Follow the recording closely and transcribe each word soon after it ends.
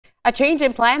A change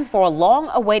in plans for a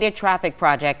long-awaited traffic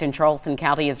project in Charleston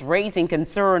County is raising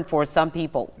concern for some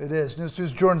people. It is. News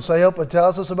 2's Jordan Sayopa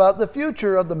tells us about the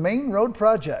future of the Main Road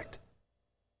project.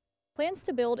 Plans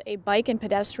to build a bike and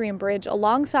pedestrian bridge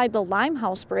alongside the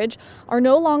Limehouse Bridge are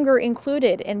no longer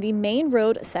included in the Main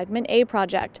Road Segment A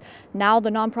project. Now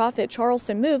the nonprofit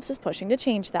Charleston Moves is pushing to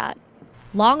change that.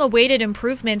 Long-awaited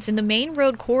improvements in the main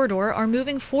road corridor are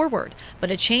moving forward,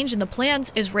 but a change in the plans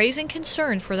is raising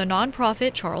concern for the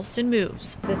nonprofit Charleston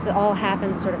Moves. This all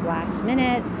happened sort of last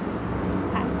minute.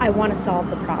 I want to solve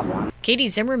the problem. Katie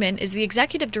Zimmerman is the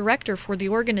executive director for the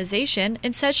organization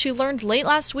and says she learned late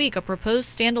last week a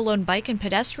proposed standalone bike and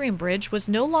pedestrian bridge was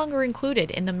no longer included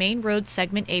in the Main Road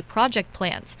Segment A project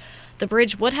plans. The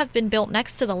bridge would have been built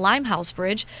next to the Limehouse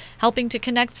Bridge, helping to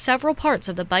connect several parts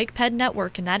of the bike ped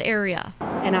network in that area.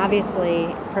 And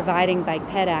obviously, providing bike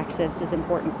ped access is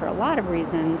important for a lot of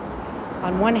reasons.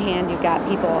 On one hand, you've got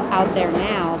people out there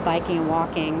now biking and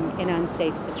walking in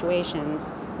unsafe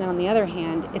situations. And on the other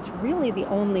hand, it's really the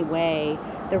only way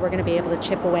that we're going to be able to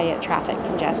chip away at traffic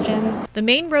congestion. The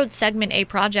Main Road Segment A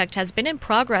project has been in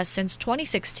progress since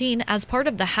 2016 as part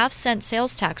of the half-cent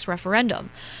sales tax referendum.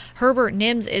 Herbert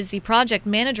Nims is the project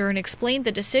manager and explained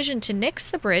the decision to nix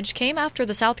the bridge came after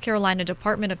the South Carolina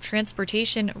Department of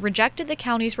Transportation rejected the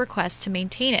county's request to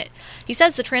maintain it. He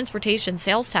says the transportation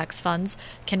sales tax funds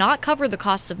cannot cover the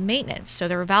costs of maintenance, so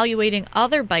they're evaluating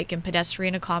other bike and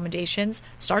pedestrian accommodations,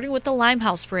 starting with the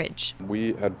Limehouse Bridge.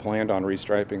 We had planned on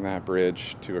restriping that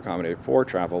bridge to accommodate 4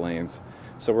 travel lanes.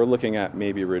 So we're looking at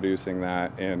maybe reducing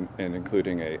that and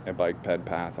including a bike ped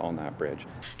path on that bridge.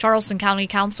 Charleston County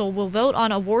Council will vote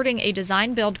on awarding a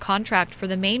design-build contract for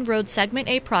the Main Road Segment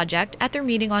A project at their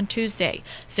meeting on Tuesday.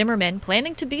 Zimmerman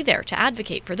planning to be there to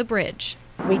advocate for the bridge.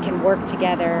 We can work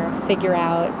together, figure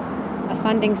out a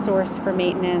funding source for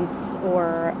maintenance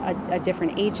or a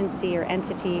different agency or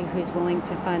entity who's willing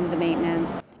to fund the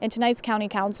maintenance. And tonight's County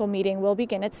Council meeting will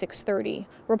begin at 6:30.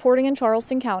 Reporting in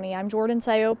Charleston County, I'm Jordan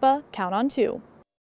Sayopa. Count on 2.